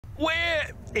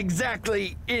Where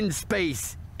exactly in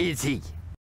space is he?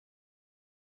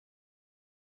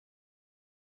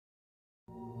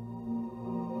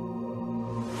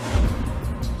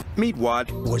 Meatwad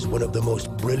was one of the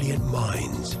most brilliant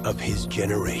minds of his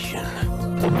generation.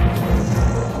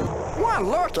 One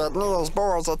look at Niels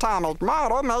Bohr's atomic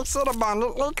model makes it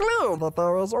abundantly clear that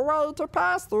there is a way to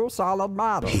pass through solid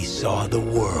matter. He saw the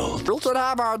world We could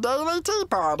have our daily tea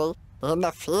party in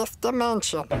the fifth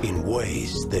dimension. in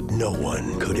ways that no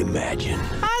one could imagine.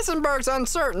 Heisenberg's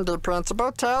uncertainty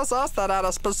principle tells us that at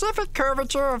a specific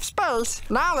curvature of space,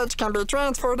 knowledge can be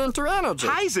transferred into energy.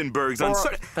 Heisenberg's Or,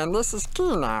 uncertain. and this is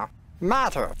key now,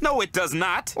 matter. No, it does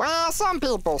not. Well, some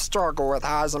people struggle with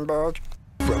Heisenberg.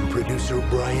 From producer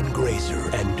Brian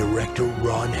Grazer and director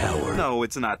Ron Howard. No,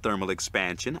 it's not thermal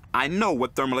expansion. I know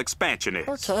what thermal expansion is.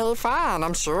 Okay, fine,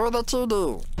 I'm sure that you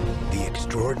do. The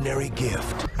extraordinary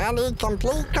gift I need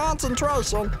complete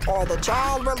concentration or the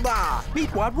child will die.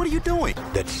 Meatwad, what are you doing?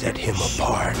 that set him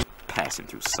apart. Passing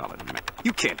through solid matter.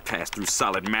 You can't pass through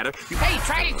solid matter. Hey,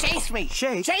 try to chase me.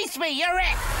 Shake. Chase me, you're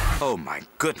it. Oh, my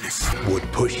goodness. Would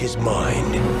push his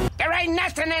mind There ain't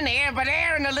nothing in here but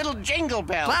air and a little jingle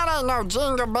bell. That ain't no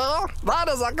jingle bell. That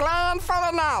is a gland full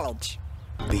of knowledge.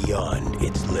 beyond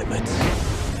its limits.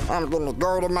 I'm gonna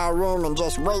go to my room and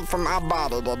just wait for my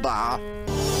body to die.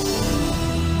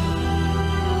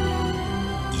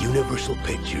 Universal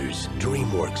Pictures,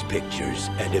 DreamWorks Pictures,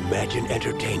 and Imagine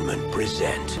Entertainment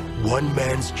present one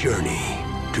man's journey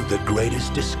to the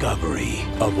greatest discovery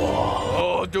of all.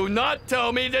 Oh, do not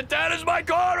tell me that that is my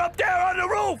car up there on the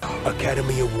roof!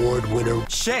 Academy Award winner,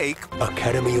 Shake.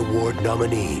 Academy Award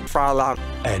nominee, Fallout.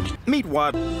 and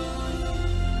Meatwad.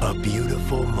 A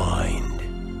Beautiful Mind.